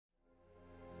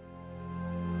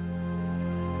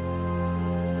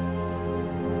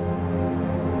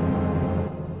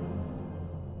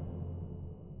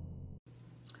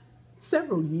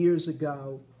Several years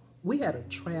ago, we had a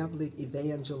traveling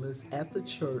evangelist at the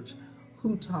church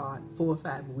who taught 4 or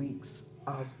 5 weeks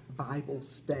of Bible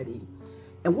study.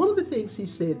 And one of the things he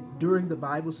said during the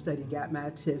Bible study got my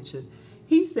attention.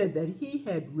 He said that he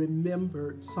had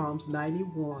remembered Psalms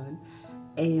 91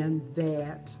 and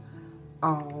that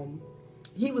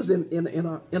he was in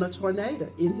a tornado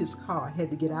in his car, had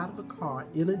to get out of a car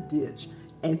in a ditch,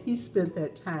 and he spent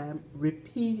that time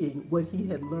repeating what he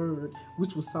had learned,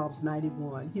 which was Psalms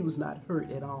 91. He was not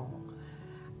hurt at all.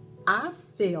 I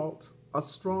felt a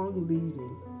strong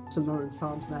leading to learn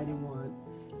Psalms 91.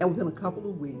 And within a couple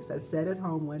of weeks, I sat at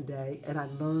home one day and I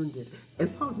learned it. And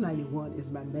Psalms 91 is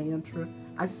my mantra.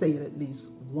 I say it at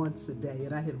least once a day,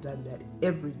 and I have done that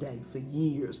every day for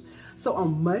years. So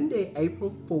on Monday,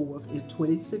 April 4th in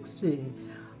 2016,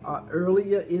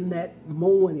 earlier in that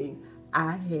morning,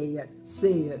 I had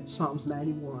said Psalms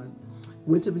 91.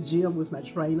 Went to the gym with my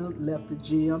trainer, left the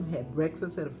gym, had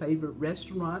breakfast at a favorite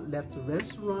restaurant, left the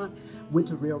restaurant, went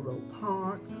to Railroad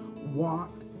Park,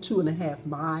 walked 2.5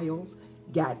 miles,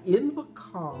 got in the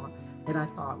car, and I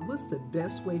thought, what's the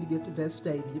best way to get to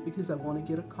Vestavia, because I want to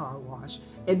get a car wash,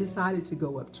 and decided to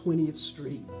go up 20th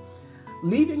Street.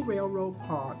 Leaving Railroad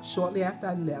Park, shortly after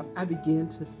I left, I began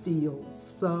to feel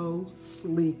so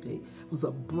sleepy. It was a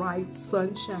bright,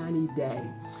 sunshiny day.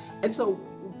 And so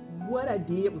what I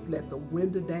did was let the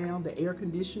window down, the air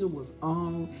conditioner was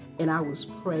on, and I was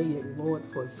praying, Lord,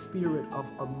 for a spirit of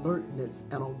alertness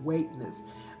and awakeness.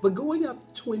 But going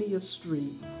up 20th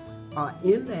Street,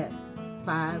 in that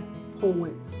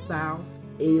 5-point south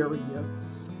area,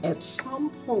 at some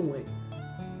point,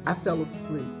 I fell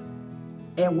asleep.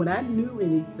 And when I knew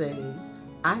anything,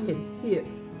 I had hit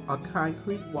a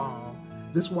concrete wall.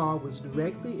 This wall was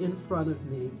directly in front of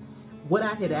me. What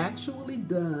I had actually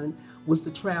done was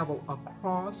to travel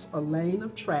across a lane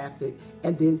of traffic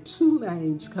and then 2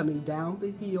 lanes coming down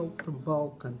the hill from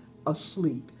Vulcan,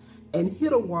 asleep, and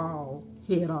hit a wall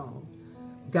head on.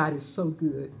 God is so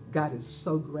good. God is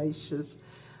so gracious.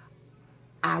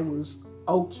 I was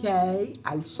okay.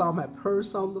 I saw my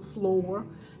purse on the floor,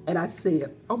 and I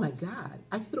said, oh my God,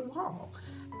 I hit a wall.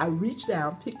 I reached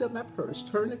down, picked up my purse,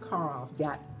 turned the car off,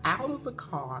 got out of the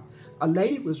car. A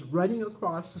lady was running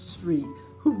across the street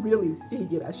who really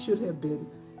figured I should have been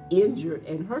injured,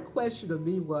 and her question of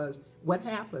me was, what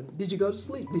happened? Did you go to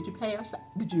sleep? Did you pass out?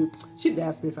 She didn't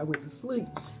ask me if I went to sleep.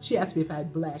 She asked me if I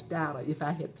had blacked out or if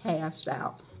I had passed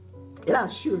out. And I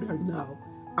assured her, no,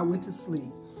 I went to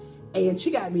sleep. And she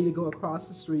got me to go across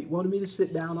the street, wanted me to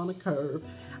sit down on a curb,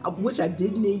 which I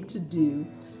didn't need to do.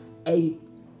 A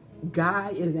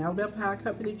guy in an Alabama Power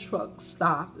Company truck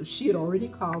stopped. She had already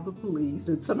called the police,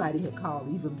 and somebody had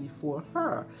called even before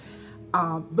her.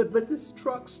 But this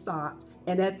truck stopped,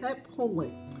 and at that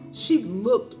point, she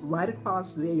looked right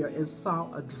across there and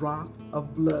saw a drop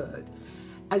of blood.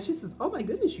 And she says, oh my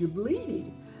goodness, you're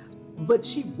bleeding. But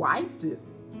she wiped it.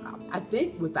 I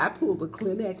pulled the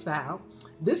Kleenex out.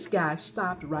 This guy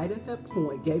stopped right at that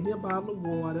point, gave me a bottle of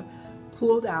water,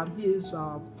 pulled out his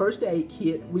first aid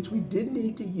kit, which we didn't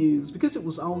need to use because it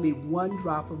was only 1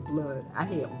 drop of blood. I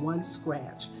had 1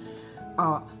 scratch.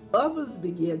 Others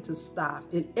began to stop,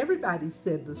 and everybody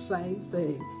said the same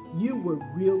thing. You were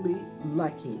really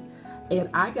lucky. And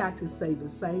I got to say the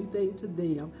same thing to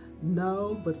them.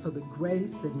 No, but for the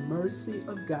grace and mercy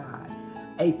of God.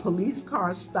 A police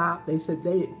car stopped. They said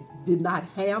they did not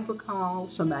have the call.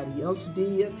 Somebody else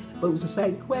did. But it was the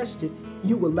same question.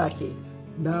 You were lucky.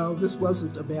 No, this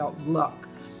wasn't about luck.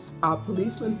 Our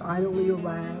policemen finally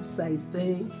arrived. Same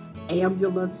thing.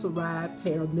 Ambulance arrived,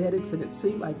 paramedics, and it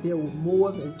seemed like there were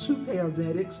more than 2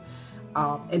 paramedics.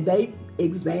 And they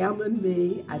examined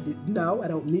me. I didn't know. I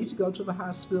don't need to go to the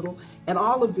hospital. And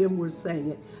all of them were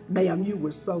saying, ma'am, you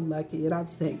were so lucky. And I'm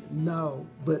saying, no,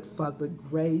 but for the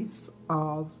grace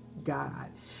of God.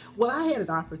 Well, I had an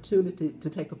opportunity to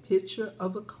take a picture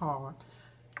of the car.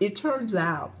 It turns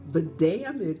out the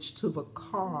damage to the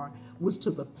car was to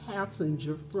the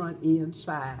passenger front end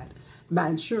side. My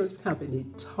insurance company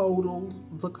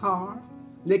totaled the car.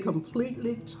 They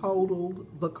completely totaled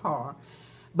the car.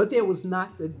 But there was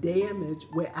not the damage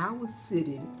where I was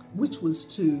sitting, which was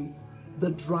to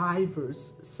the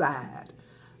driver's side.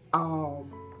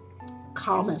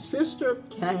 Called my sister,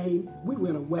 came, we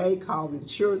went away, called the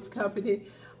insurance company,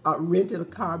 rented a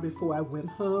car before I went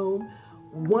home.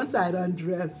 Once I'd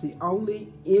undressed, the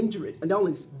only injury, and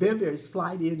only very, very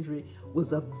slight injury,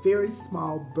 was a very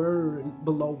small burn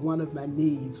below one of my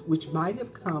knees, which might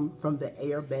have come from the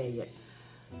airbag.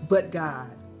 But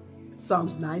God,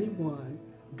 Psalms 91,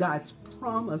 God's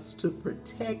promise to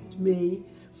protect me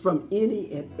from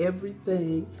any and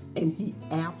everything, and he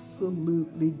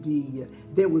absolutely did.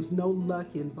 There was no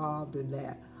luck involved in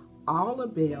that. All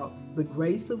about the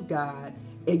grace of God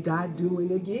and God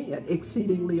doing again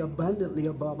exceedingly abundantly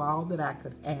above all that I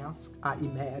could ask or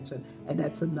imagine. And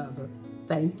that's another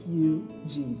thank you,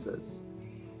 Jesus.